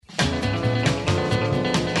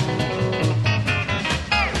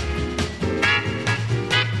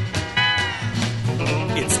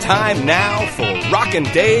time now for Rockin'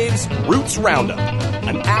 Dave's Roots Roundup,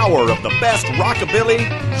 an hour of the best rockabilly,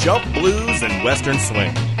 jump blues, and western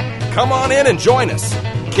swing. Come on in and join us.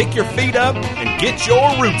 Kick your feet up and get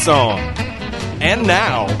your roots on. And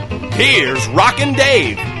now, here's Rockin'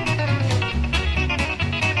 Dave.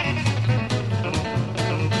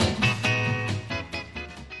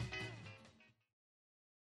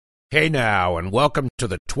 Hey now, and welcome to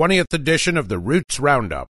the 20th edition of the Roots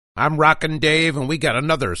Roundup. I'm Rockin' Dave, and we got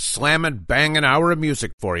another slammin', bangin' hour of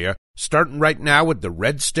music for you, starting right now with the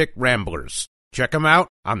Red Stick Ramblers. Check them out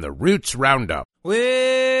on the Roots Roundup.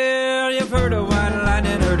 Well, you've heard of White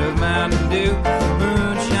Lightning, heard of Mountain Dew,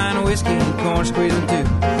 moonshine, whiskey, and corn squeezing too.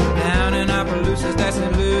 Down in Opelousas, that's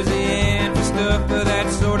in Louisiana. For stuff of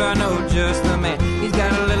that sort, I know just the man. He's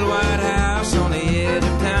got a little white house on the edge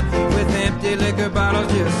of town with empty liquor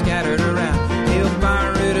bottles just scattered around. He'll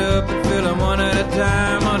fire it up and fill them one at a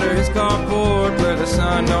time under his carport where the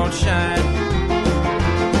sun don't shine.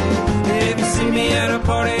 If you see me at a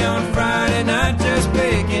party on Friday night, just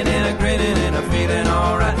picking and a grinning and a feeling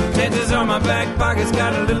alright. Chances are my back pocket's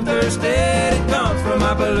got a little thirsty. It comes from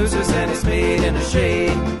Opelousas and it's made in the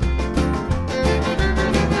shade.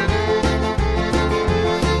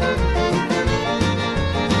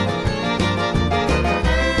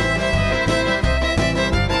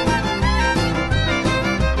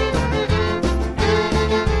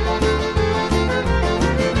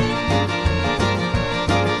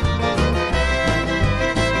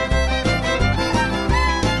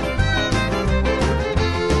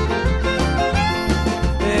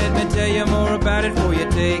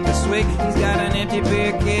 Take a swig. He's got an empty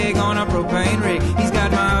beer keg on a propane rig. He's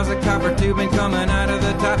got miles of copper tubing coming out of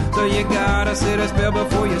the top, so you gotta sit a spell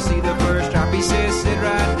before you see the first drop. He says sit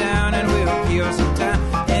right down and we'll kill some time,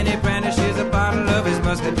 and he brandishes a bottle of his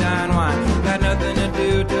muscadine wine. Got nothing to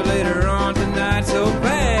do till later on tonight, so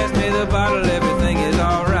pass me the bottle, everything is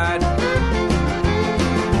alright.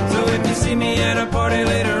 So if you see me at a party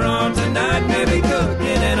later on tonight, maybe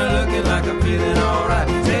cooking and looking like I'm feeling alright.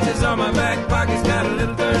 Changes on my back pocket's got a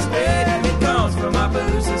little thirsty. It comes from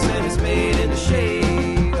Opelousas and it's made in the shade.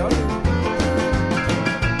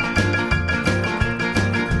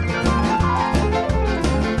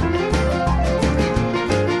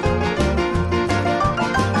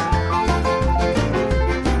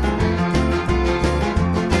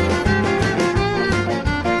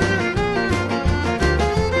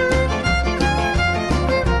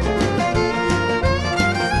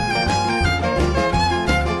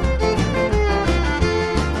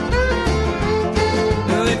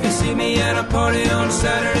 Party on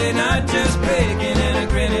Saturday night, just picking and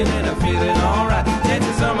a grinning and a feeling alright.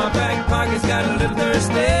 Chances on my back pocket's got a little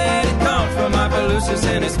thirsty. It comes from Opelousas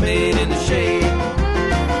and it's made in the shade.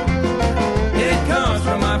 It comes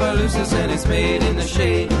from Opelousas and it's made in the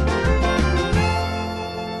shade.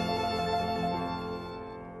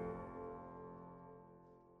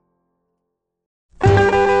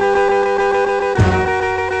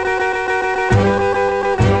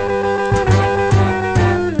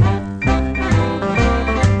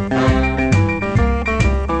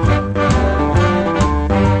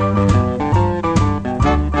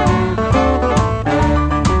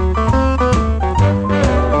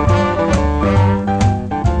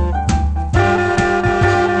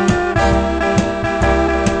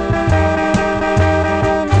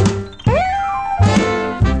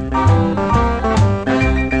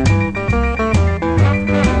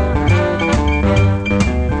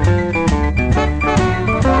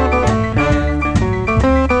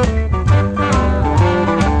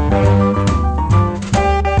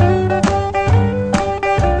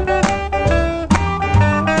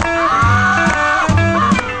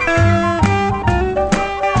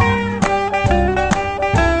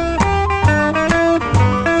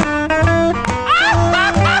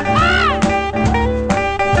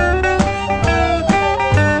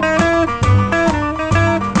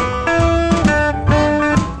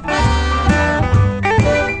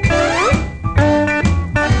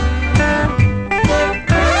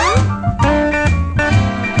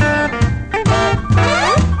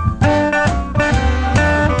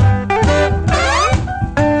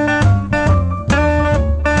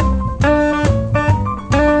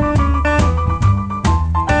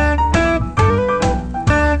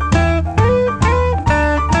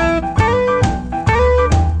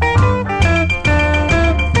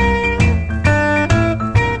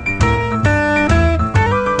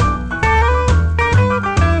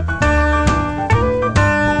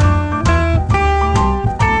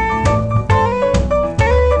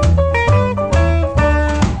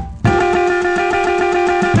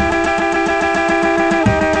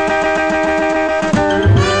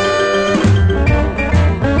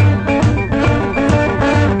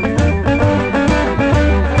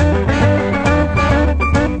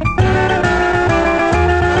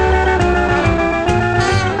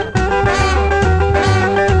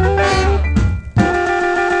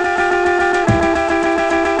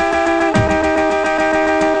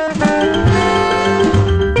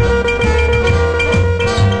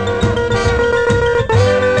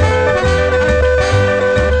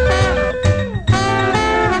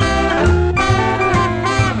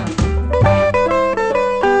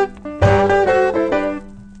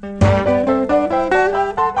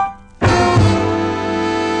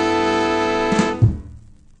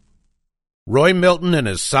 Roy Milton and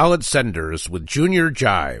his Solid Senders with Junior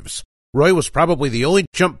Jives. Roy was probably the only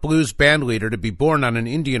jump blues band leader to be born on an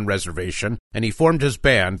Indian reservation, and he formed his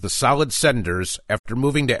band, the Solid Senders, after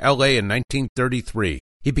moving to L.A. in 1933.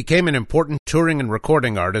 He became an important touring and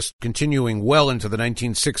recording artist, continuing well into the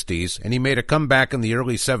 1960s, and he made a comeback in the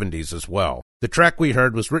early 70s as well. The track we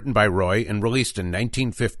heard was written by Roy and released in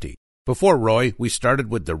 1950. Before Roy, we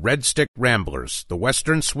started with the Red Stick Ramblers, the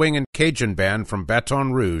Western swing and Cajun band from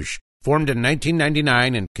Baton Rouge, formed in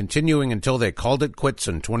 1999 and continuing until they called it quits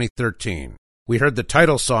in 2013. We heard the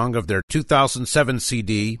title song of their 2007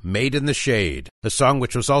 CD, Made in the Shade, a song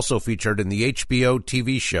which was also featured in the HBO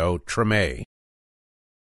TV show Treme.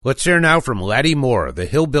 Let's hear now from Laddie Moore, the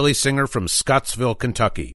hillbilly singer from Scottsville,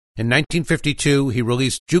 Kentucky. In 1952, he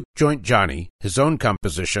released Juke Joint Johnny, his own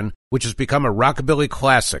composition, which has become a rockabilly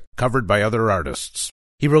classic covered by other artists.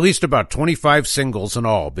 He released about 25 singles in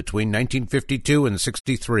all between 1952 and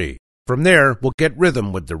 63. From there, we'll get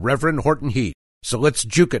rhythm with the Reverend Horton Heat. So let's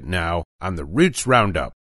juke it now on the Roots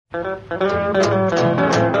Roundup.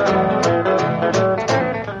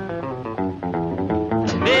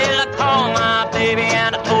 Baby,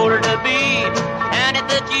 and I told her to be. And at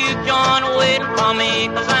the juke joint waiting for me,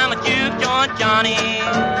 'cause I'm a juke joint Johnny.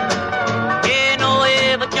 Yeah, no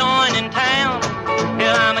ever joint in town.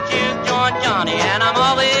 Yeah, I'm a juke joint Johnny, and I'm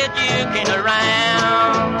always juking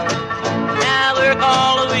around. Now I work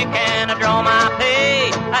all the weekend, I draw my pay.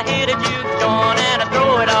 I hit a juke joint and I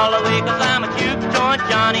throw it all away, 'cause I'm a juke joint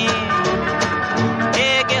Johnny.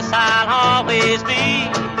 Yeah, guess I'll always be.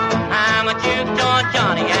 I'm a juke joint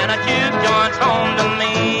Johnny, and a juke joint's home to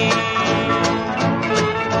me.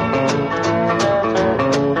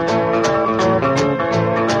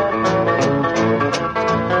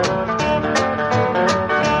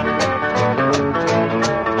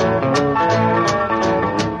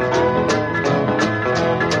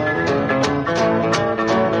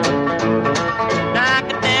 I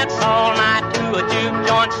could dance all night to a juke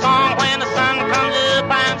joint song. When the sun comes up,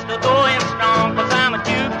 I'm still going strong, 'cause I'm a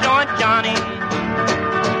juke joint Johnny.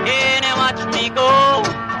 Yeah, now watch me go.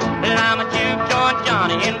 And I'm a juke joint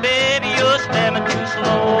Johnny, and baby, you're stepping too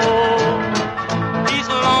slow. These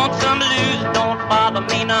lonesome blues don't bother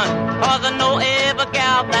me none, 'cause I know every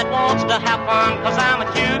gal that wants to have fun, 'cause I'm a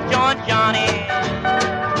juke joint Johnny.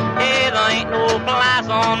 Yeah, there ain't no flies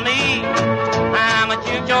on me. I'm a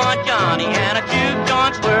juke joint Johnny, and a juke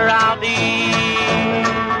joint's where I'll be.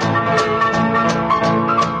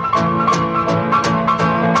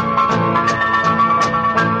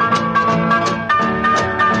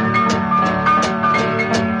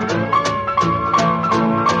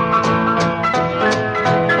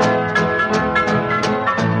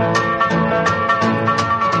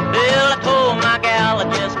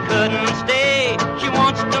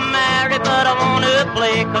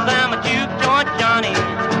 Play, 'cause I'm a juke joint Johnny.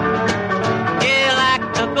 Yeah, I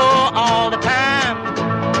like to go all the time.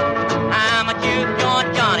 I'm a juke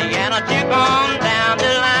joint Johnny, and I juke on down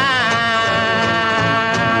the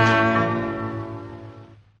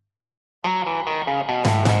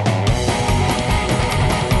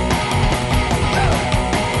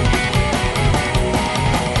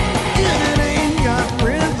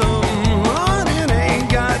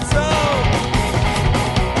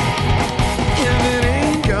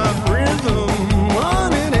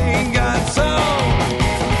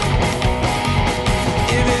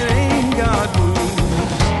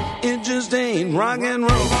rock and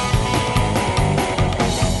roll.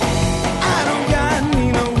 I don't got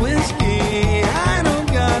me no whiskey, I don't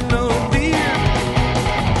got no beer.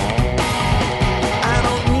 I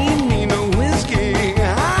don't need me no whiskey,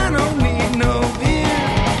 I don't need no beer.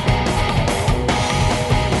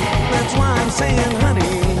 That's why I'm saying,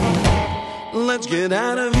 honey, let's get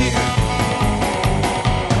out of here.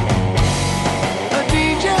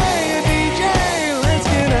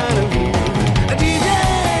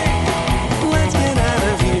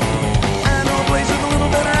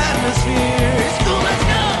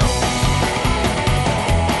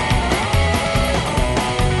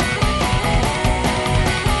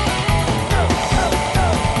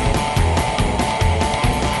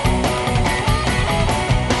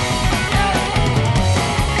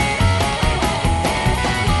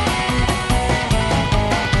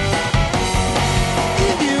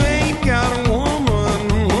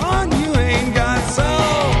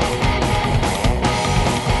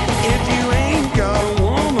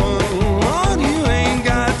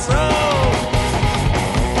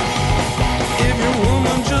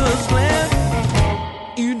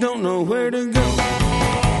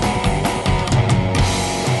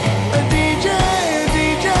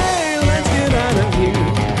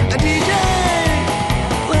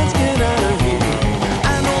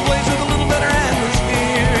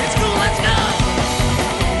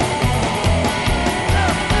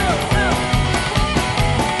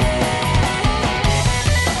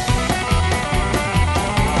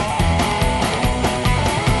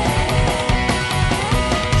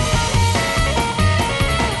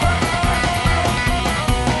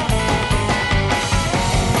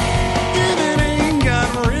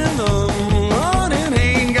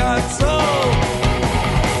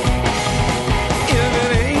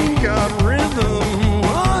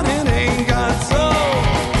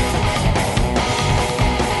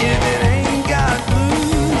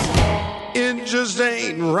 just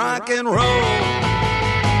ain't rock and roll.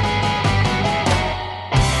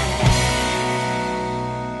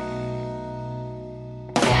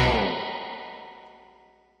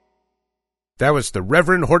 That was the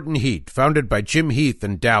Reverend Horton Heat, founded by Jim Heath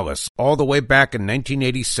in Dallas, all the way back in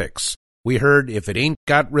 1986. We heard If It Ain't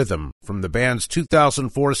Got Rhythm from the band's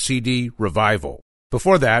 2004 CD, Revival.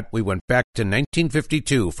 Before that, we went back to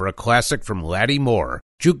 1952 for a classic from Laddie Moore,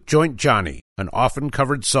 Juke Joint Johnny, an often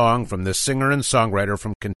covered song from this singer and songwriter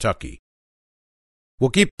from Kentucky.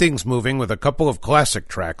 We'll keep things moving with a couple of classic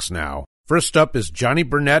tracks now. First up is Johnny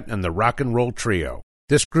Burnett and the Rock and Roll Trio.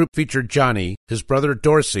 This group featured Johnny, his brother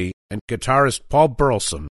Dorsey, and guitarist Paul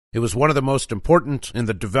Burleson. It was one of the most important in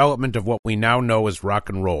the development of what we now know as rock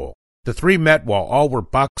and roll. The three met while all were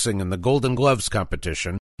boxing in the Golden Gloves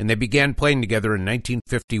competition, and they began playing together in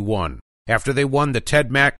 1951. After they won the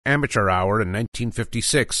Ted Mack Amateur Hour in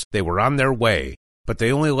 1956, they were on their way, but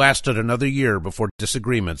they only lasted another year before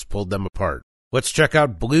disagreements pulled them apart. Let's check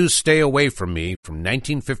out Blues Stay Away From Me from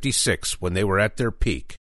 1956 when they were at their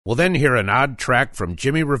peak. We'll then hear an odd track from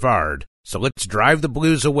Jimmy Rivard, so let's drive the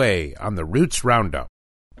blues away on the Roots Roundup.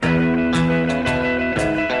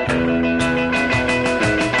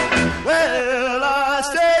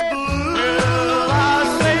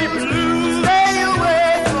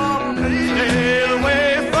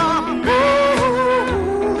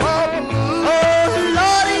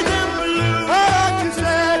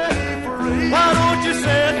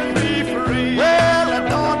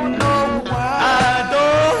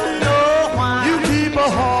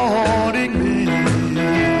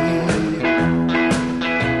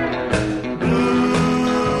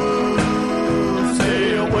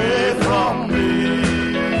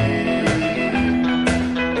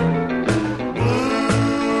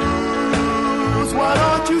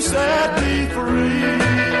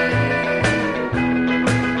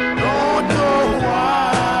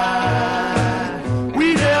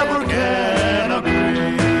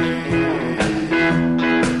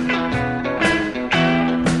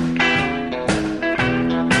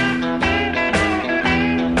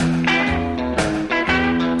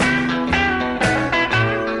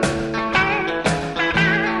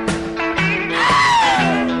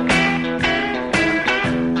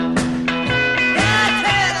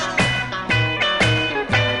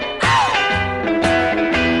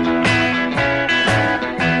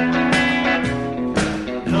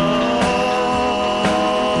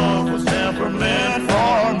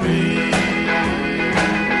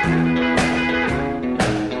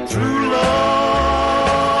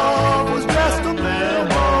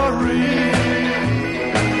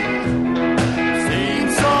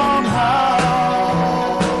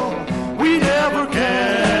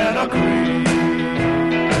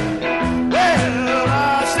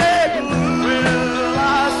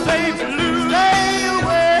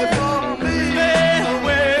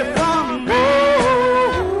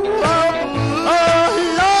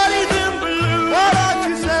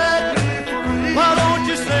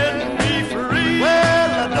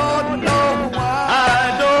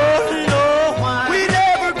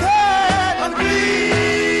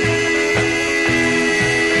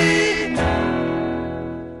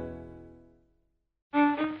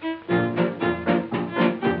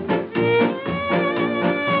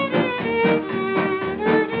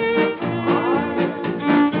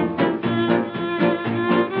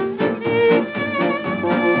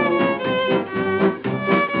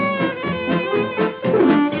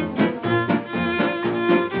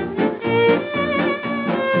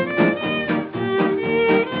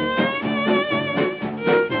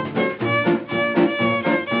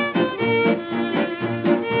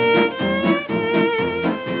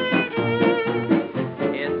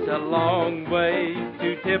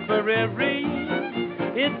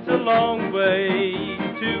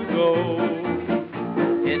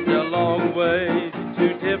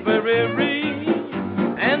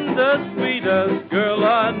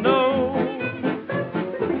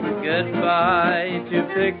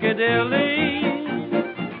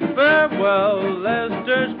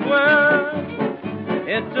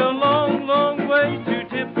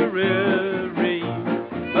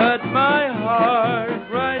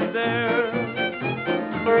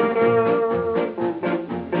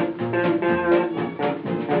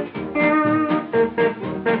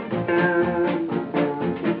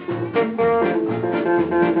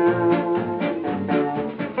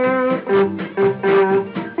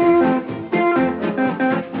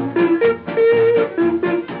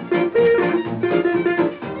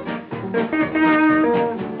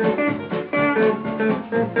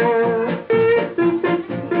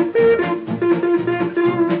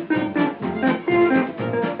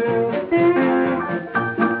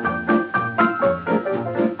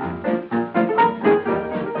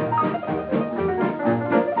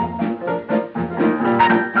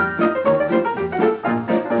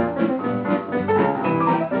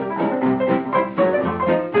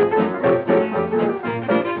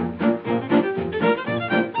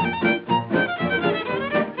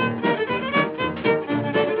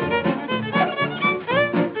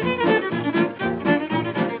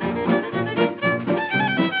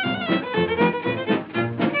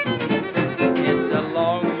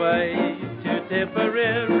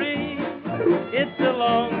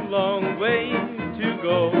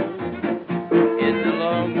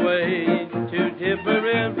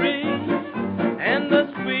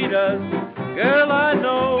 West, girl, I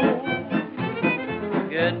know.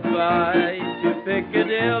 Goodbye to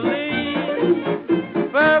Piccadilly,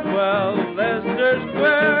 farewell Leicester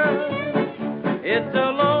Square. It's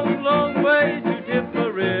a long, long way to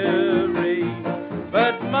Tipperary,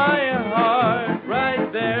 but my heart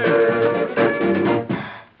right there.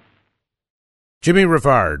 Jimmy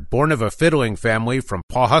Rivard, born of a fiddling family from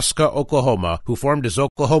Pawhuska, Oklahoma, who formed as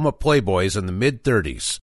Oklahoma Playboys in the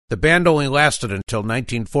mid-30s. The band only lasted until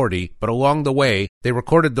 1940, but along the way, they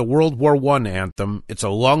recorded the World War I anthem, It's a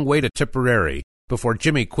Long Way to Tipperary, before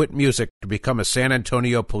Jimmy quit music to become a San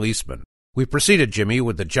Antonio policeman. We preceded Jimmy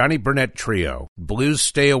with the Johnny Burnett Trio, Blues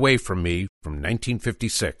Stay Away From Me, from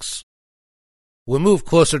 1956. We'll move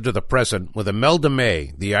closer to the present with Imelda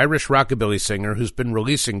May, the Irish rockabilly singer who's been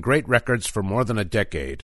releasing great records for more than a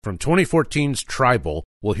decade. From 2014's Tribal,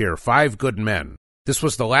 we'll hear 5 Good Men. This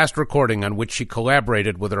was the last recording on which she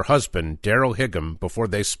collaborated with her husband, Daryl Higham, before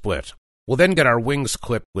they split. We'll then get our wings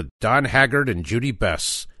clipped with Don Haggard and Judy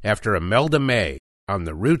Bess after Imelda May on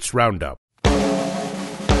the Roots Roundup.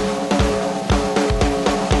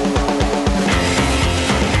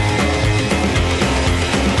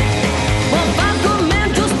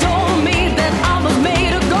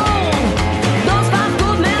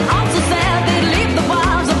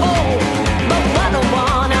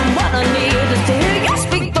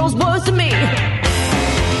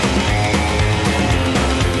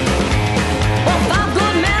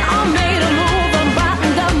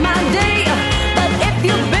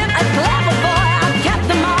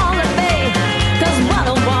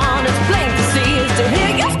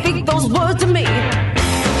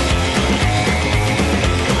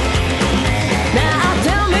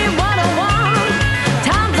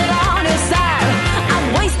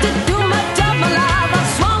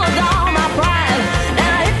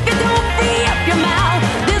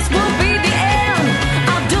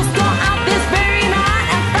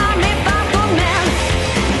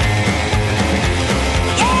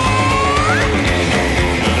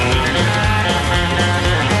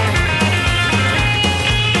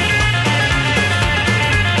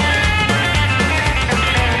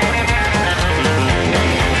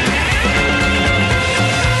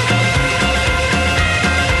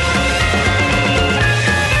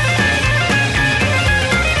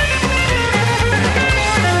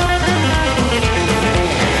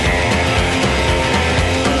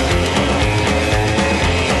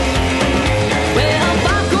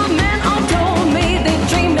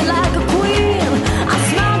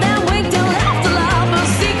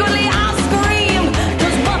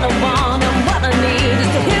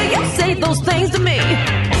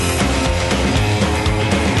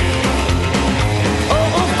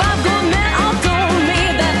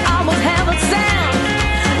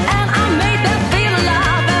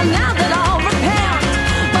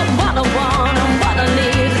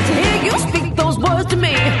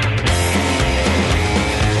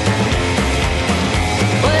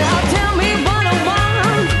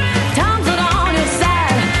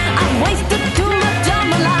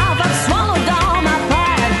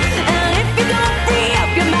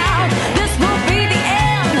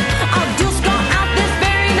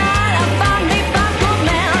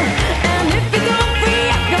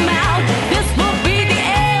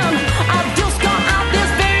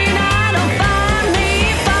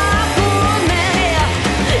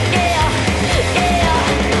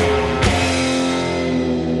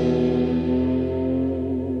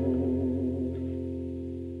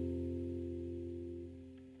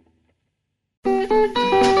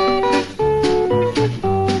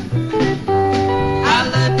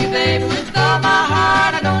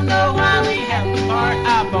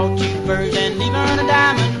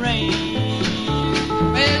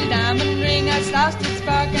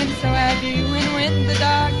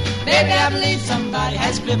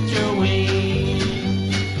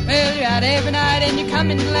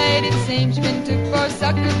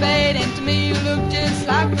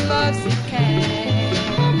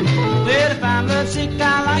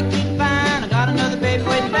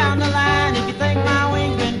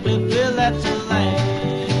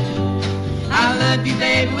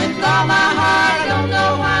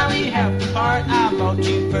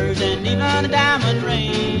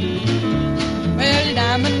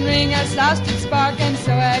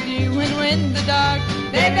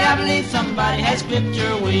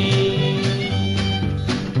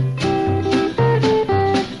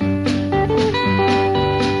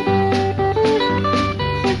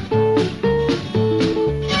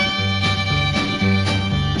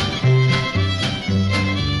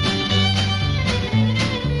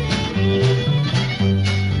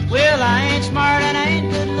 Well, I ain't smart and I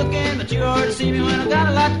ain't good looking, but but you ought to see me when I got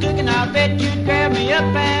a lot cooking. I'll bet you'd grab me up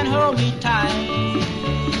and hold me tight.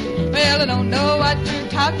 Well, I don't know what you're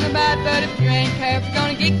talking about, but if you ain't careful, you're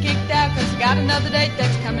gonna get kicked out, 'cause I got another date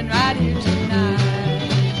that's coming right here tonight.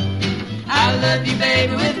 I love you,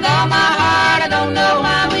 baby, with all my heart. I don't know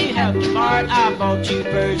why we have to part. I bought you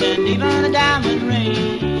furs and even a diamond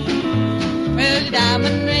ring. Well, your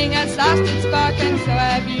diamond ring has lost its spark, and so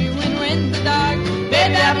have you when we're in the dark.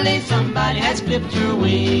 Baby, I believe somebody has clipped your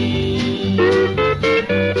wing.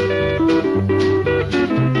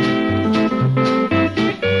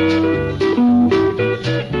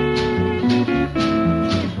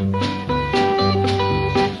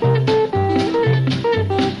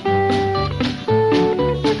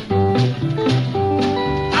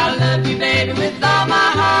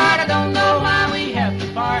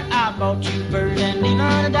 Bought you furs and even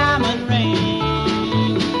a diamond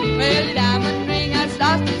ring. Well, your diamond ring has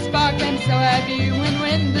lost its spark, and so have you when we're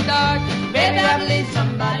in the dark. Baby, I believe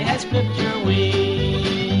somebody has clipped your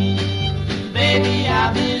wing. Baby,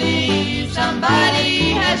 I believe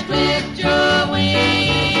somebody has clipped your wing.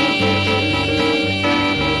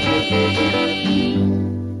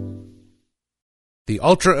 The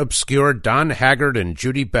ultra-obscure Don Haggard and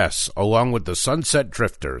Judy Bess, along with the Sunset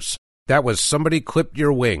Drifters. That was Somebody Clipped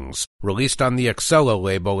Your Wings, released on the Excella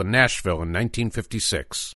label in Nashville in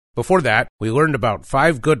 1956. Before that, we learned about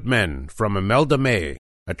Five Good Men from Imelda May,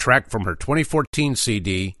 a track from her 2014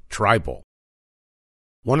 CD, Tribal.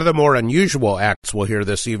 One of the more unusual acts we'll hear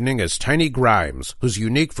this evening is Tiny Grimes, who's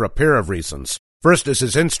unique for a pair of reasons. First is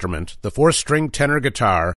his instrument, the 4-string tenor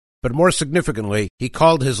guitar, but more significantly, he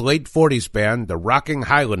called his late 40s band the Rocking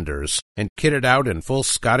Highlanders and kitted out in full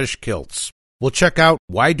Scottish kilts. We'll check out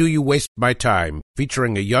Why Do You Waste My Time,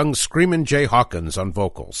 featuring a young Screamin' Jay Hawkins on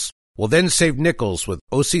vocals. We'll then save nickels with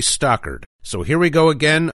O.C. Stockard. So here we go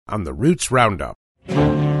again on the Roots Roundup. If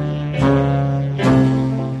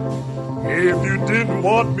you didn't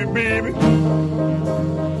want me, baby,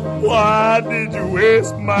 why did you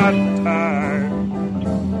waste my time?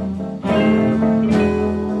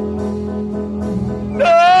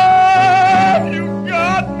 No, you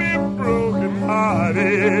got me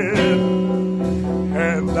broken-hearted,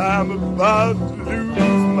 and I'm about to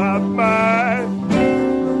lose my mind.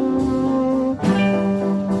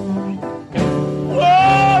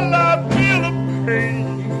 Well, I feel a pain,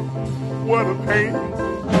 what a pain.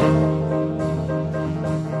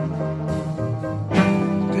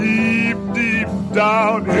 Deep, deep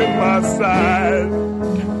down in my side,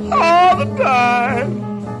 all the time.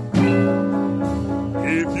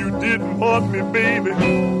 If you didn't want me, baby,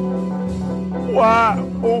 why,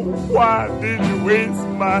 oh, why did you waste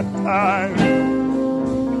my time?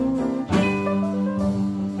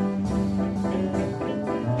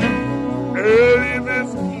 Early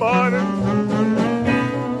this morning,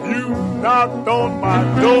 you knocked on my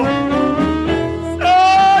door,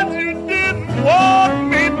 said you didn't want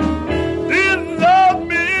me, didn't love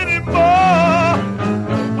me anymore.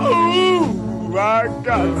 Ooh, I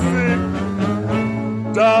got sick,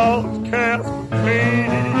 downcast with pain.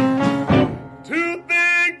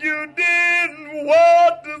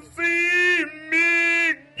 Want to see me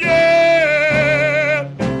again?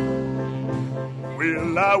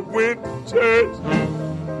 Well, I went to church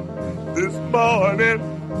this morning,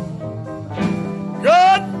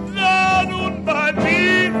 got down on my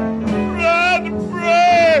knees, tried to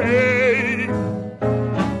pray.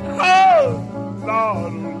 Oh,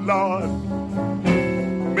 Lord,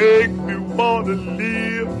 make me want to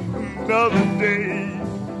live another day.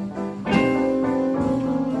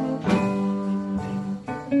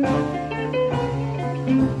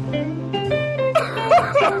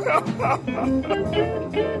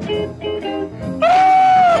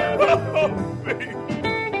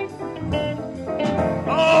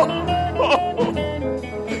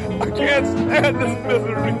 I can't stand this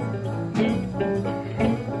misery.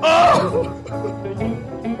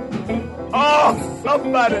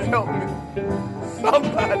 Somebody help me.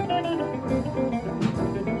 Somebody.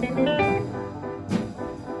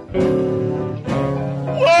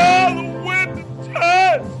 Well, I went to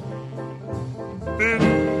church this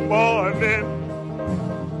morning,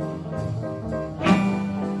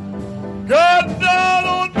 got down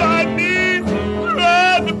on my knees,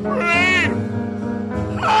 tried to pray.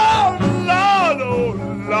 Oh,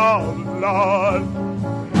 Lord,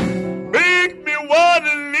 make me want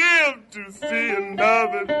to live to see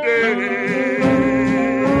another day.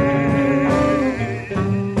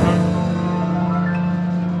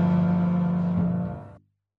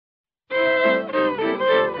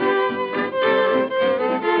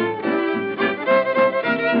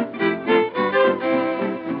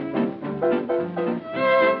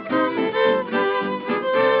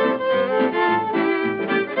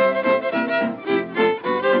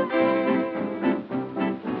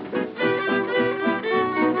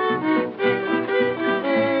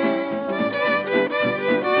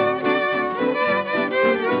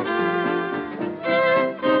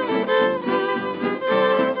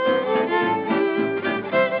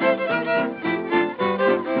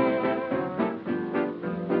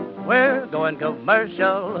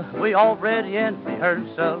 commercial. We already in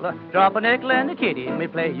rehearsal. Drop a nickel and a kitty and we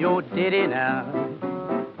play your ditty now.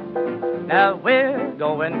 Now we're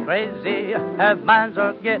going crazy, our minds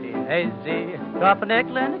are getting hazy. Drop a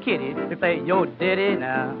nickel and a kitty, we play your ditty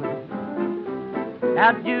now.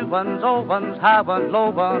 Now you ones, old ones, high ones, low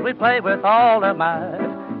ones, we play with all our might.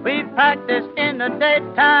 We practice in the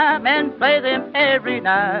daytime and play them every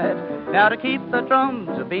night. Now to keep the drums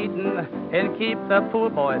a-beating and keep the poor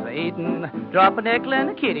boys a-eating. Drop a nickel and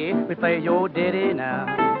a kitty, we play your ditty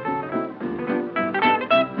now.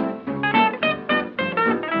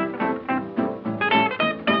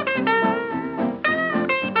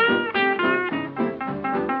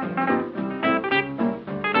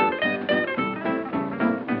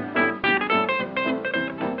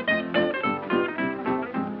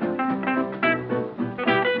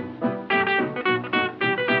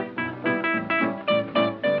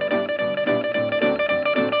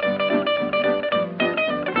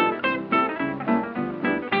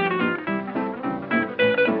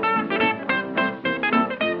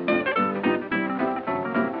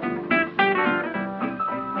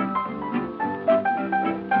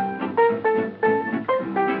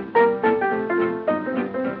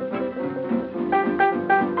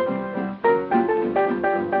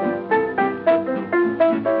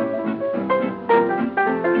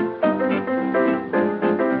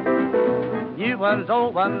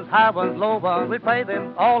 Old ones, high ones, low ones, we play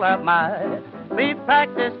them all at might. We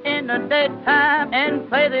practice in the daytime and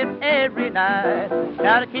play them every night.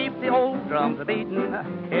 Now to keep the old drums a-beating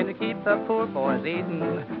and to keep the poor boys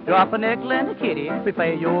eating. Drop a nickel and a kitty, we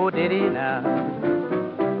play your ditty now.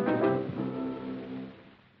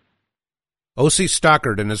 O.C.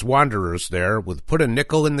 Stockard and his Wanderers there with Put a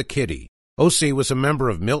Nickel in the Kitty. O.C. was a member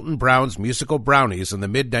of Milton Brown's musical Brownies in the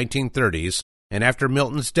mid-1930s, and after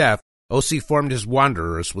Milton's death, O.C. formed his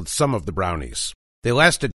Wanderers with some of the Brownies. They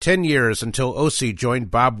lasted 10 years until O.C.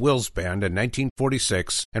 joined Bob Wills' band in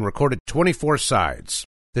 1946 and recorded 24 sides.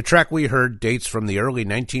 The track we heard dates from the early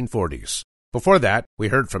 1940s. Before that, we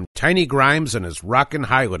heard from Tiny Grimes and his Rockin'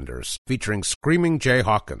 Highlanders, featuring Screaming Jay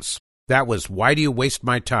Hawkins. That was Why Do You Waste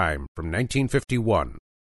My Time from 1951.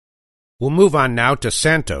 We'll move on now to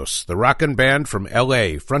Santos, the rockin' band from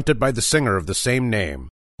L.A., fronted by the singer of the same name.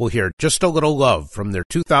 We'll hear Just a Little Love from their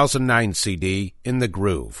 2009 CD, In the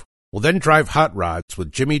Groove. We'll then drive hot rods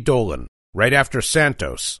with Jimmy Dolan, right after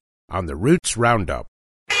Santos, on the Roots Roundup.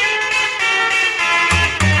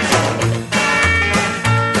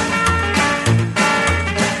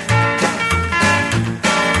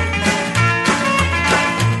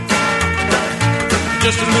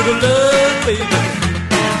 Just a little love, baby,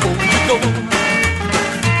 before you go.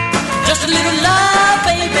 Just a little love,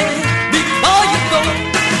 baby, before you go.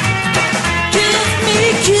 Kiss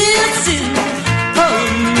me kissing,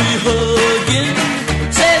 hug me hugging.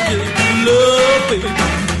 Say just a love, baby,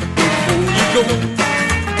 before you go.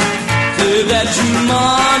 Say that you're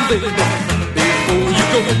mine, baby, before you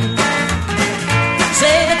go.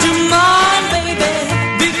 Say that you're mine, baby,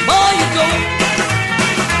 before you go.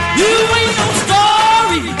 You ain't no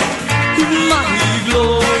story, my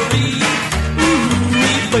glory,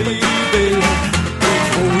 baby,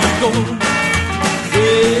 before you go.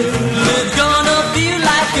 Well, it's gonna feel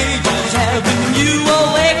like ages having you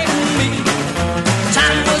away from me.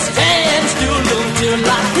 Time will stand still until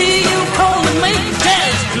I hear you calling me.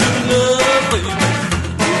 Just a little love, baby,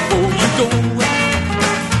 before you go.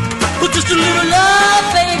 Well, just a little love,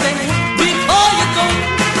 baby, before you go.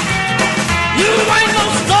 You ain't no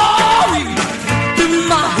story to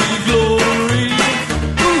my glory,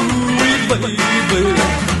 baby,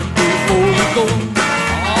 before you go.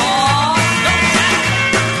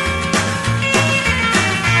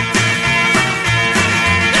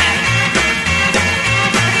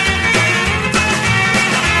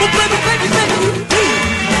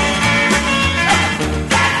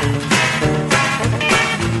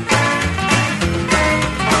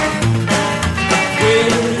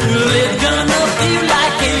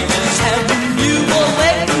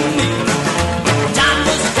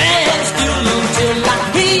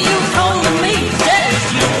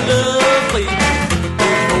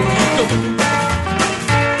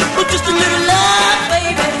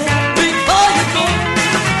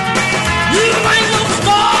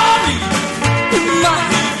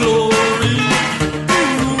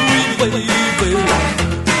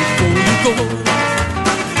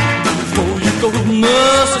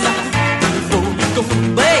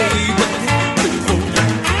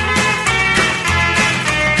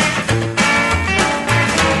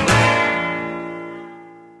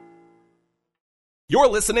 You're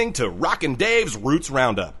listening to Rockin' Dave's Roots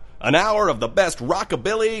Roundup, An hour of the best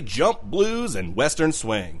rockabilly, jump blues, and western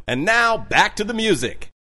swing. And now, back to the music.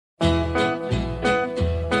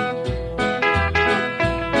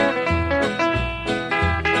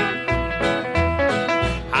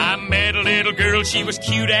 Girl, she was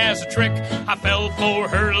cute as a trick. I fell for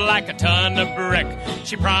her like a ton of brick.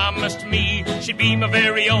 She promised me she'd be my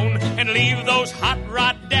very own and leave those hot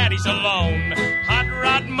rod daddies alone. Hot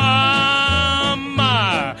rod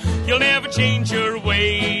mama, you'll never change your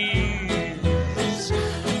ways.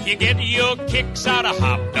 You get your kicks out of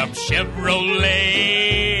hopped up Chevrolets.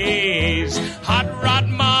 Hot rod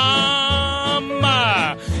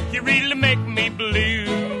mama, you really make me blue.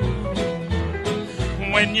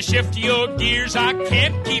 When you shift your gears, I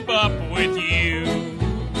can't keep up with you.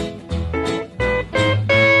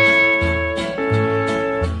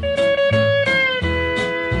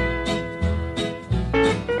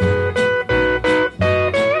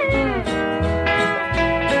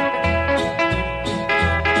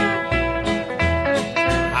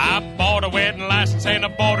 I bought a wedding license and I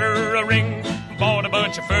bought her a ring. Bought a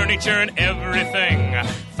bunch of furniture and everything.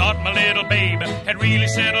 Thought my little babe had really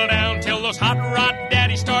settled down till those hot rod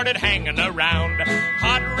daddies started hanging around.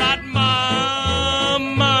 Hot rod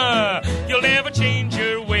mama, you'll never change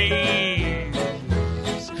your ways.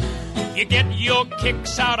 You get your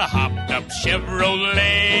kicks out of hopped up Chevrolets.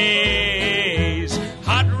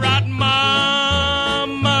 Hot rod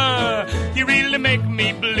mama, you really make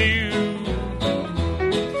me blue.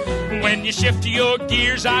 When you shift your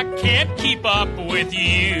gears, I can't keep up with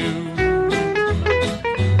you.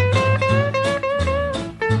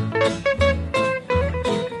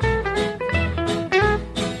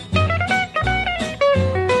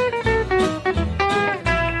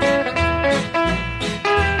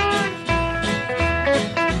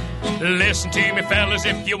 Listen to me, fellas,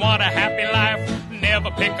 if you want a happy life,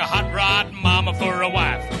 never pick a hot rod mama for a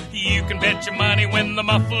wife. You can bet your money when the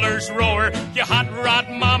mufflers roar, your hot rod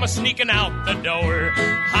mama sneaking out the door.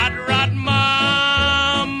 Hot rod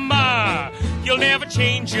mama, you'll never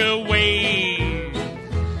change your ways.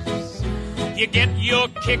 You get your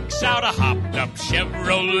kicks out of hopped up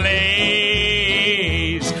Chevrolets.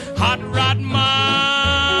 Hot rod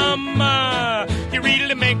mama, you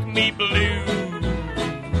really make me blue.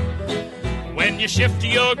 When you shift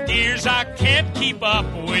your gears, I can't keep up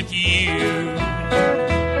with you.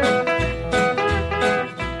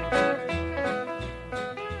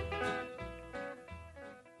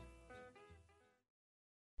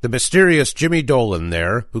 The mysterious Jimmy Dolan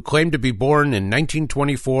there, who claimed to be born in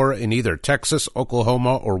 1924 in either Texas,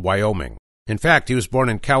 Oklahoma, or Wyoming. In fact, he was born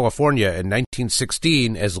in California in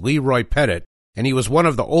 1916 as Leroy Pettit, and he was one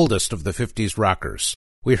of the oldest of the 50s rockers.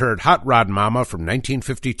 We heard Hot Rod Mama from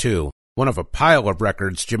 1952, one of a pile of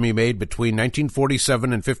records Jimmy made between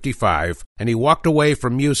 1947 and 55, and he walked away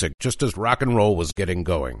from music just as rock and roll was getting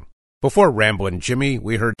going. Before Ramblin' Jimmy,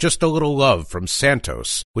 we heard Just a Little Love from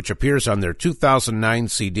Santos, which appears on their 2009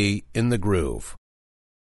 CD, In the Groove.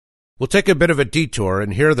 We'll take a bit of a detour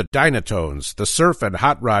and hear the Dynatones, the surf and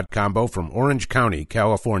hot rod combo from Orange County,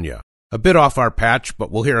 California. A bit off our patch,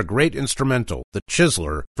 but we'll hear a great instrumental, The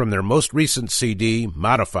Chiseler, from their most recent CD,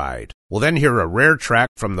 Modified. We'll then hear a rare track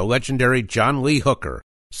from the legendary John Lee Hooker.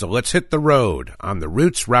 So let's hit the road on the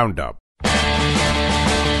Roots Roundup.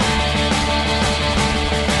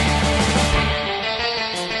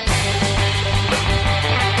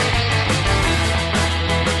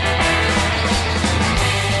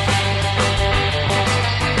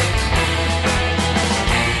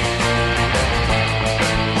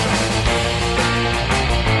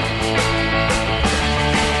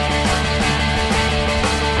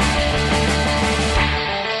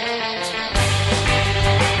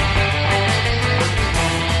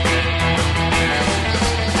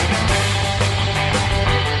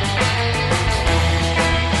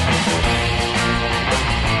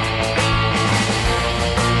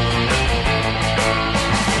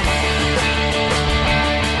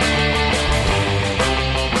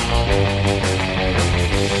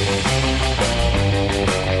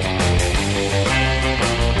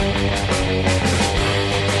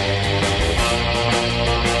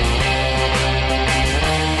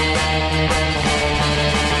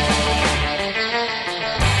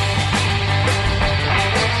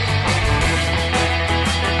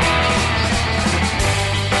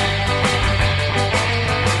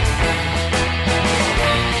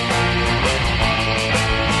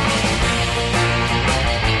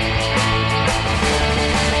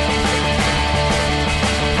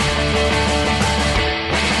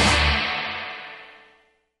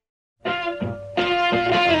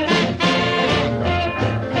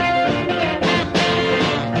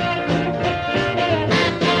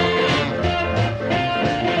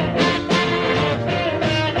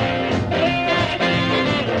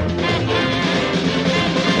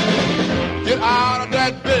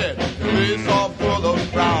 that bed, face all full of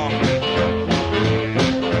frown.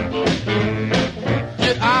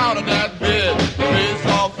 Get out of that bed, face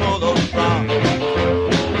all full of frown.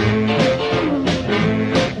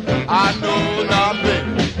 I know now,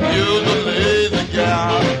 baby, you're the lazy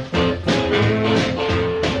gal.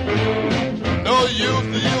 No use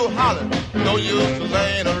to you hollering, no use to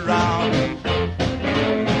laying around.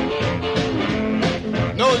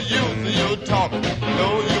 No use to you talking,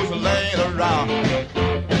 no use to laying around.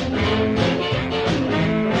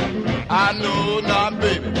 I know now,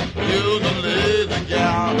 baby, you're the lazy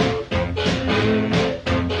gal.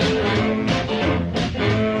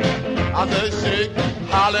 I said shake,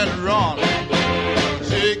 holler and run.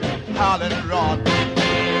 Shake, holler and run.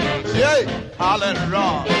 Shake, holler and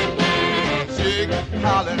run. Shake,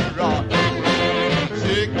 holler and run.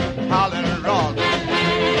 Shake, holler and run.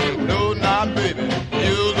 No, now, baby,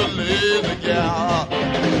 you're the lazy gal.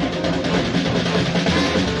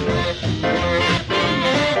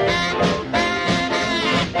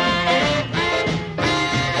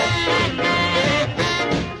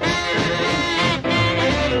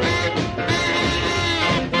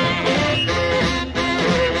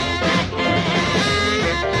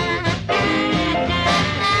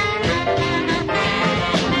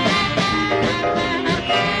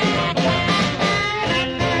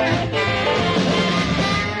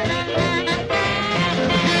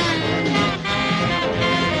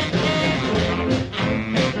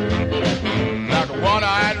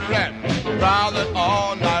 Prowling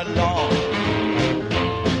all night long,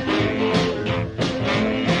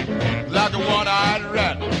 like the one-eyed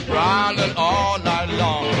rat, prowling all night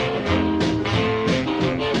long.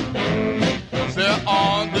 Say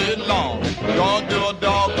all day long, don't do a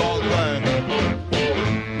doggone thing.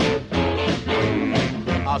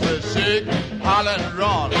 I said shake, holler and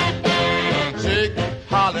run, shake,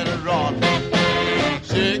 holler and run,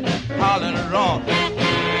 shake, holler and run,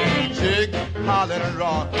 shake, holler and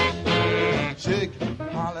run. Shake,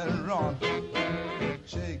 holler and run.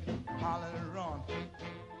 Shake, holler and run.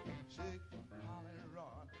 Shake, holler and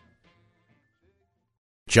run.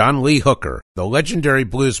 John Lee Hooker, the legendary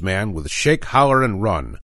bluesman with Shake, Holler, and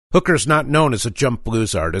Run. Hooker's not known as a jump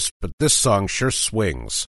blues artist, but this song sure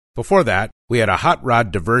swings. Before that, we had a hot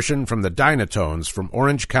rod diversion from the Dynatones from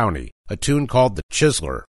Orange County, a tune called The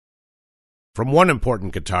Chiseler. From one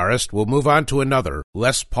important guitarist, we'll move on to another,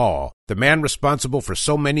 Les Paul, the man responsible for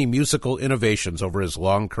so many musical innovations over his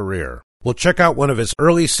long career. We'll check out one of his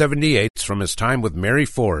early 78s from his time with Mary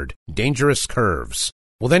Ford, Dangerous Curves.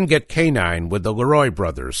 We'll then get K9 with the Leroy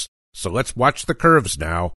Brothers. So let's watch the Curves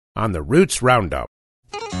now on the Roots Roundup.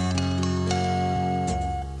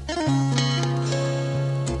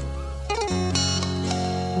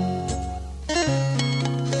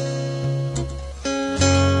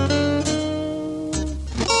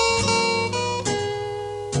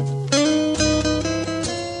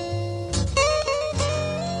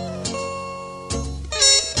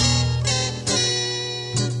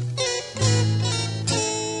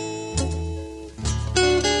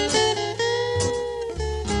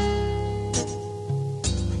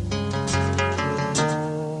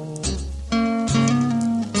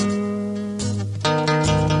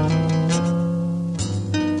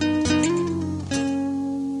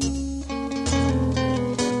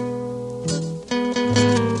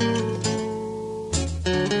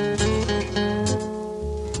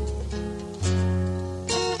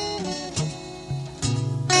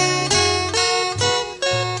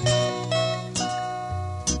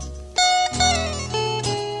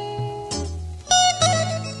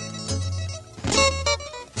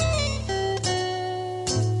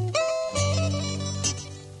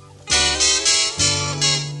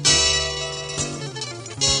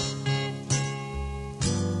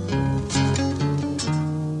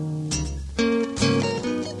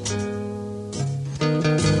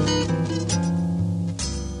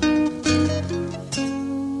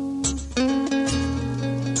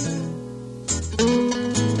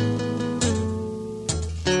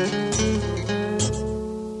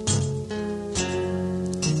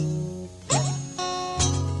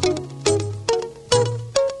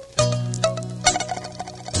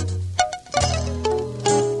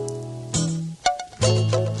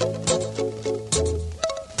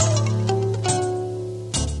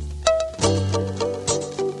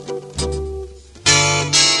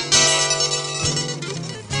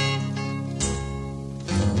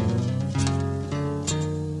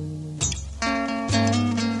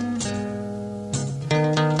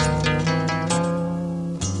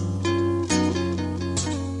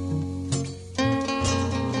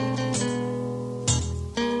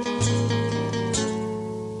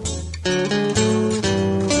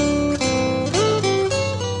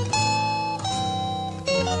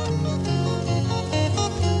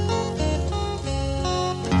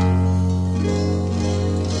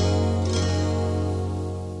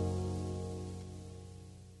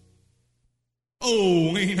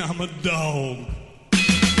 ain't I'm a dog.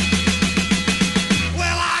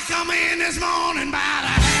 Well, I come in this morning about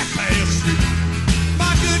 3:30.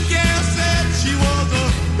 My good gal said she was a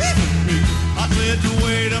me. I said,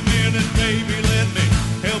 wait a minute, baby, let me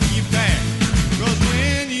help you pack. 'Cause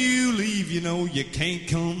when you leave, you know you can't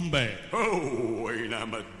come back. Oh, ain't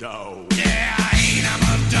I'm a dog. Yeah, ain't I'm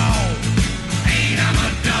a dog. Ain't I'm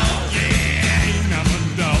a dog. Yeah, ain't I'm a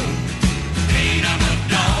dog. Ain't I'm a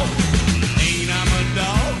dog. Ain't I'm a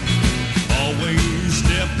dog. Always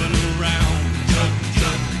stepping around. Jump,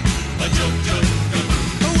 jump, a jump, jump, jump.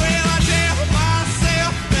 Well, I tell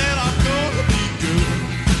myself that I'm gonna be good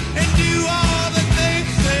and do all the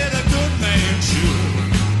things that a good man should.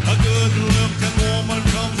 A good-looking woman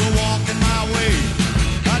comes a-walking my way.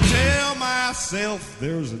 I tell myself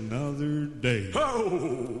there's another day.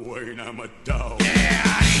 Oh, ain't I'm a dog.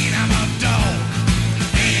 Yeah, ain't I'm a dog.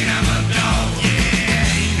 Ain't I'm a dog.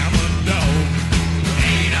 Yeah, ain't I'm a dog.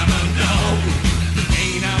 Ain't I'm a dog.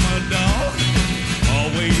 Ain't I'm a dog.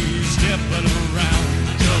 Always stepping around.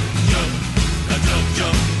 Jump, jump, jump,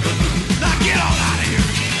 jump. Now get on out of here.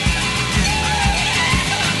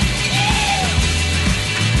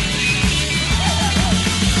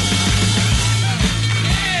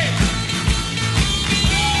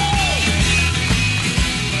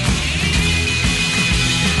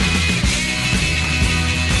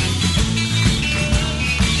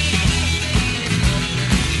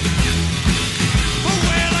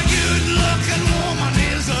 Well, a good-looking woman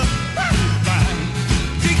is a fine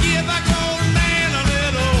to give a grown man a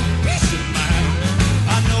little peace of mind.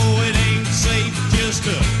 I know it ain't safe just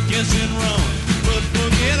to kiss and run, but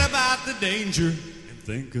forget about the danger and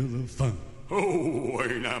think of the fun. Oh,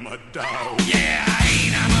 ain't I'm a dog. Yeah,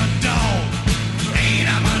 ain't I'm a dog. Ain't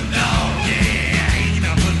I'm a dog. Yeah, ain't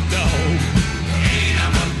I'm a dog. Ain't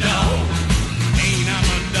I'm a dog. Ain't I'm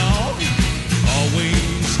a dog.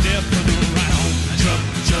 Always stepping around. Jump,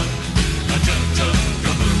 jump, jump, jump,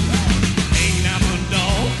 jump. Ain't I'm a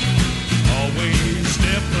dog. Always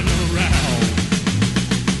stepping around.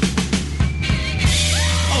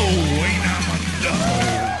 Oh, ain't I'm a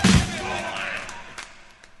dog.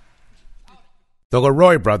 The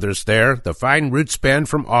Leroy Brothers there, the fine roots band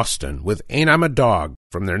from Austin, with Ain't I'm a Dog,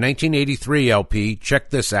 from their 1983 LP, Check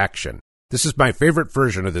This Action. This is my favorite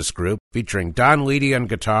version of this group, featuring Don Leedy on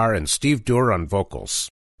guitar and Steve Durr on vocals.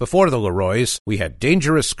 Before the Leroys, we had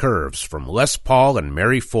Dangerous Curves from Les Paul and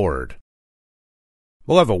Mary Ford.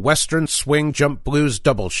 We'll have a Western swing jump blues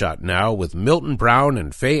double shot now with Milton Brown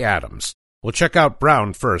and Fay Adams. We'll check out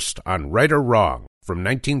Brown first on Right or Wrong from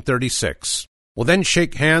 1936. We'll then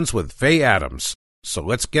shake hands with Fay Adams. So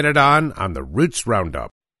let's get it on the Roots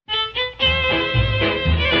Roundup.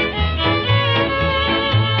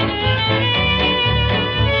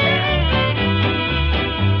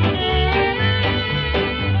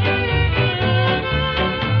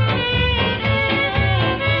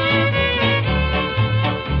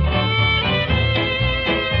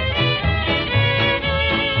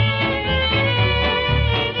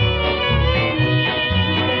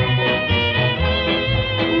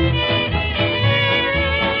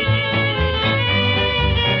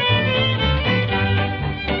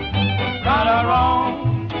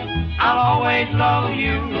 Love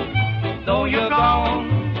you, though you're gone,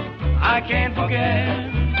 I can't forget.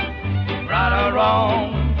 Right or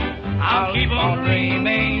wrong, I'll keep on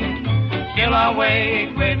dreaming till I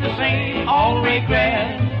wake with the same old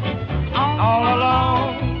regret. All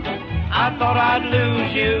along, I thought I'd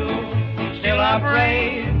lose you. Still I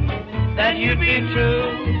prayed that you'd be true.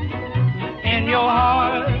 In your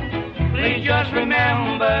heart, please just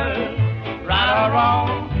remember, right or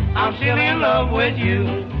wrong, I'm still in love with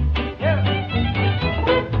you.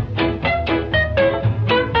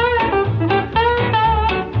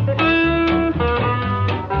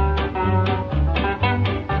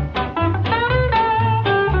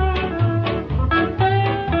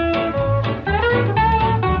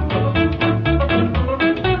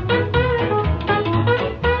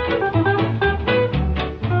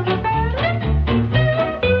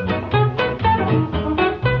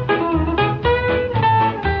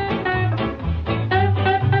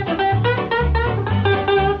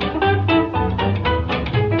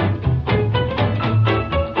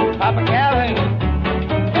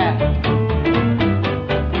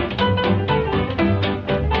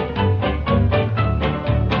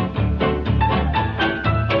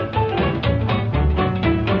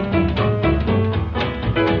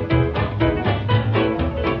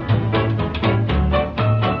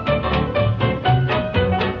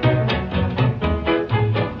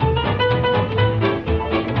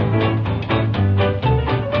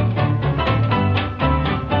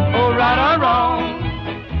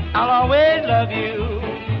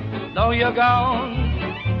 you're gone,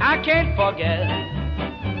 I can't forget.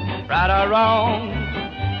 Right or wrong,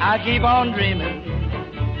 I keep on dreaming.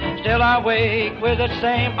 Still I wake with the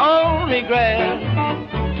same old regret.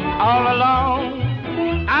 All along,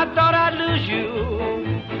 I thought I'd lose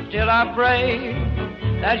you. Still I pray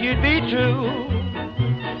that you'd be true.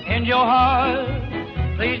 In your heart,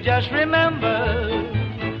 please just remember.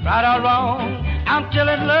 Right or wrong, I'm still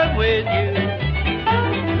in love with you.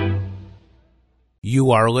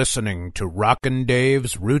 You are listening to Rockin'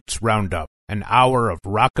 Dave's Roots Roundup, an hour of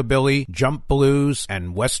rockabilly, jump blues,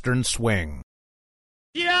 and western swing.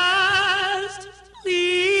 Just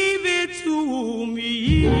leave it to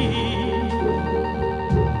me.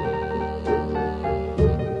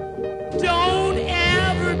 Don't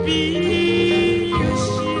ever be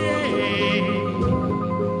ashamed.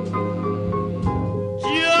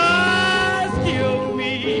 Just give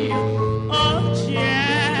me a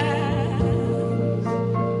chance.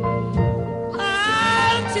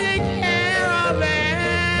 I'll take care of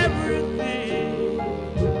everything.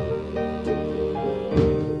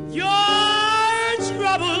 Your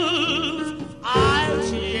troubles I'll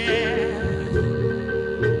share.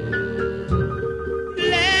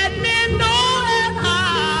 Let me know if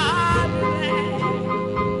I'm there.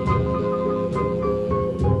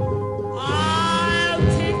 I'll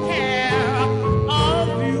take care of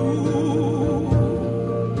you.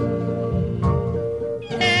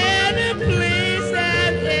 Any place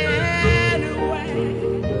and anywhere.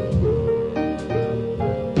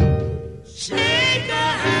 Shake a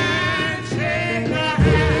hand, shake a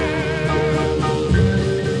hand.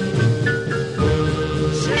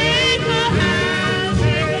 Shake a hand,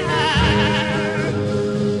 shake a hand.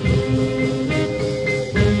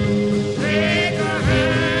 Shake a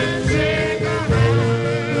hand, shake a hand.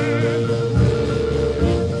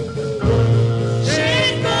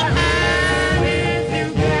 Shake a hand if you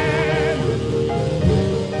can.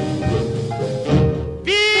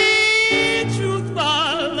 Be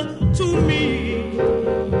truthful to me.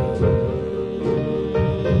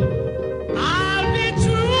 I'll be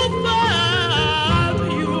truthful to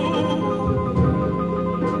you.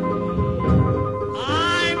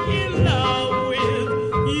 I'm in love with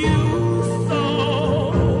you so.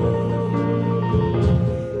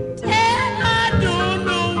 And I don't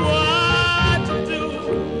know what to do.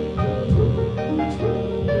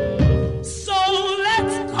 So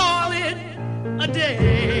let's call it a day.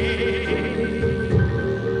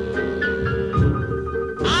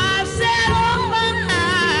 I've said all I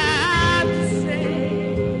have to say,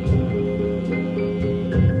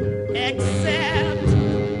 except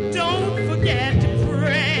don't forget to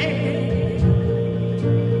pray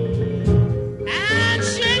and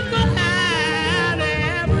shake a hand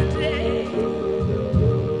every day.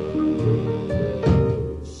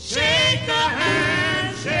 Shake a hand,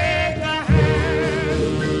 shake a hand.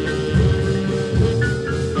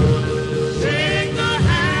 Shake a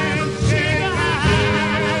hand, shake a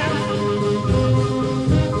hand.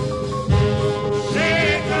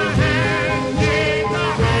 Shake a hand, shake a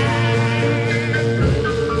hand.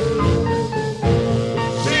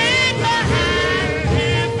 Shake a hand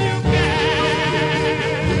if you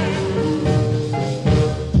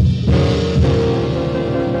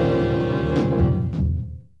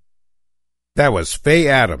That was Faye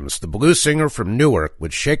Adams, the blues singer from Newark,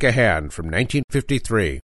 with Shake a Hand from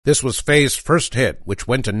 1953. This was Faye's first hit, which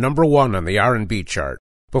went to #1 on the R&B chart.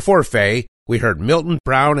 Before Faye, we heard Milton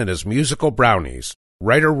Brown and his musical Brownies,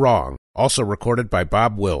 Right or Wrong, also recorded by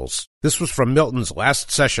Bob Wills. This was from Milton's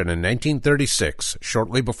last session in 1936,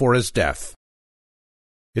 shortly before his death.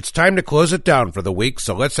 It's time to close it down for the week,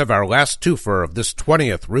 so let's have our last twofer of this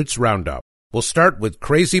 20th Roots Roundup. We'll start with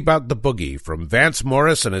Crazy About the Boogie from Vance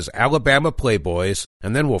Morris and his Alabama Playboys,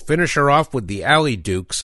 and then we'll finish her off with the Alley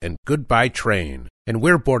Dukes and Goodbye Train. And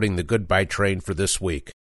we're boarding the Goodbye Train for this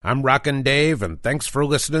week. I'm Rockin' Dave, and thanks for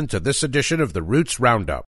listening to this edition of the Roots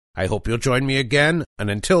Roundup. I hope you'll join me again, and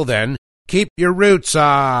until then, keep your roots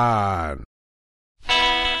on!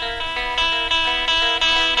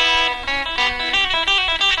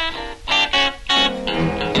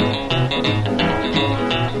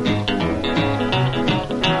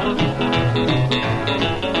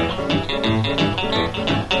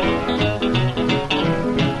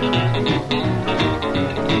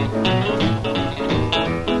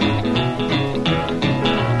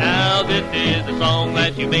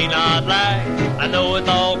 You may not like. I know it's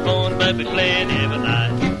all corn, but we play it every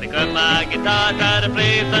night. Pick up my guitar, try to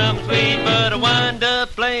play something sweet, but I wind up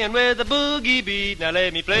playing with the boogie beat. Now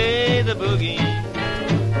let me play the boogie,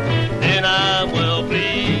 then I'm well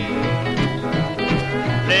pleased.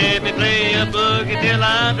 Let me play a boogie till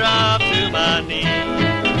I drop to my knees.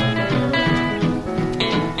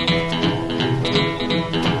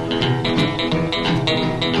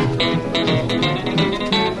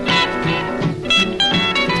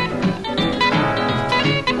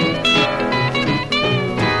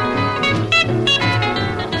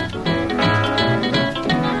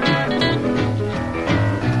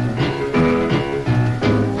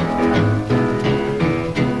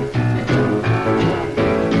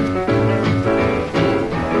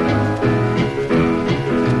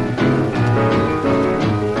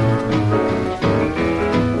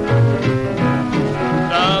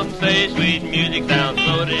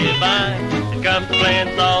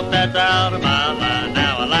 Playing soft, that's out of my line.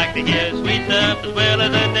 Now I like to hear sweet stuff as well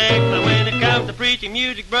as the next. But when it comes to preaching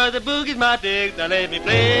music, brother, boogie's my dick. Now let me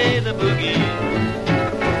play the boogie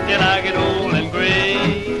till I get old and gray.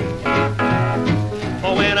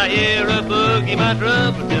 For when I hear a boogie, my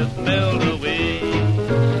trouble just melt away.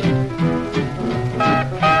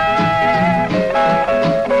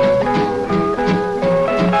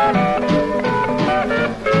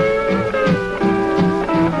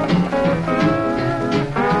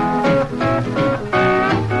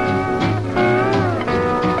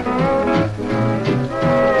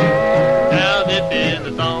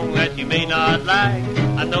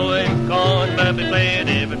 I know it's corn, but be playing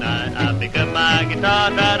every night. I pick up my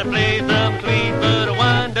guitar, try to play something sweet, but I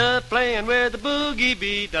wind up playing with the boogie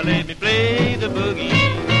beat. Now let me play the boogie,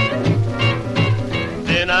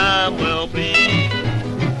 then I'm well pleased.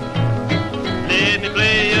 Let me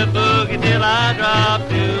play a boogie till I drop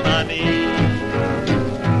to my knees.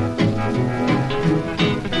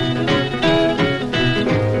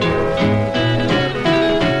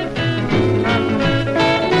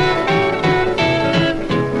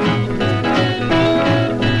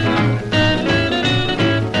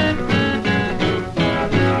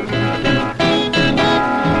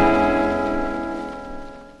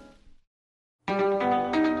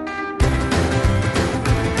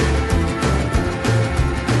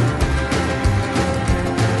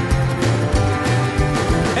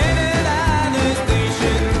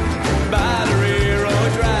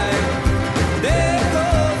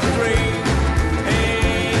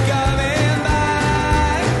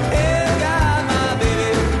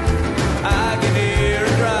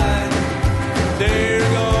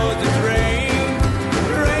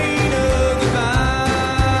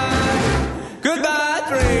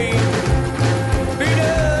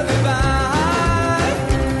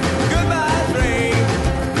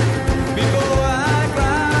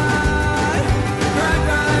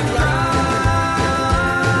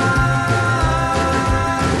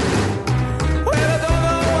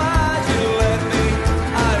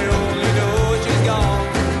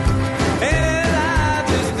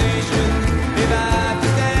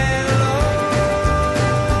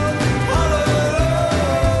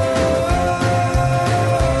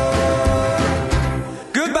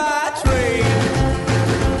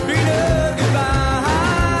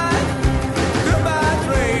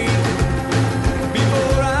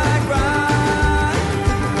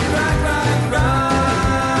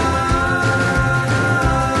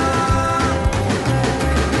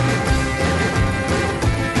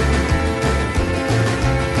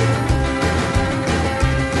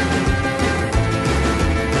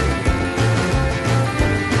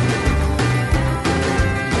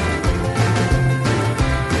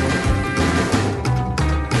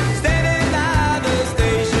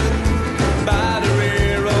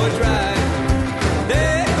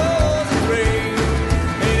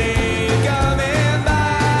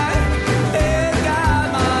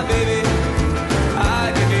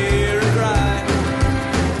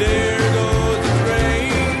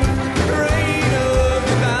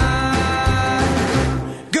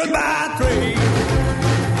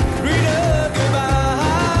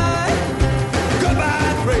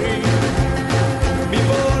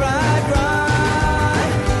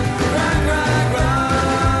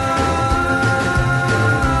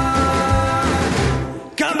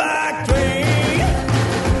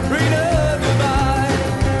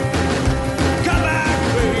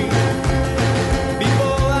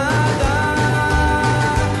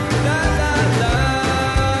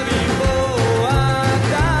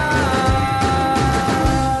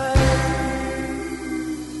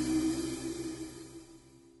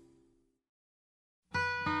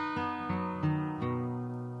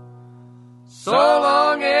 So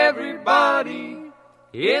long, everybody,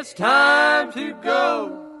 it's time to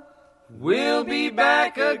go. We'll be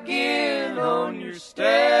back again on your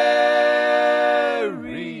stereo.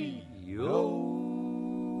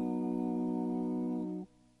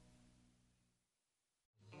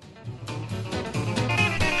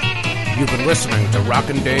 You've been listening to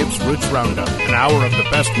Rockin' Dave's Roots Roundup, an hour of the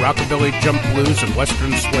best rockabilly, jump blues, and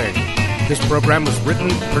western swing. This program was written,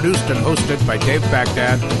 produced, and hosted by Dave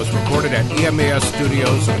Baghdad and was recorded at EMAS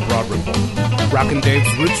Studios in Broad Ripple. Rockin'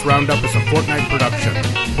 Dave's Roots Roundup is a fortnight production.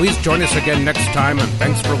 Please join us again next time, and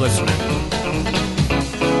thanks for listening.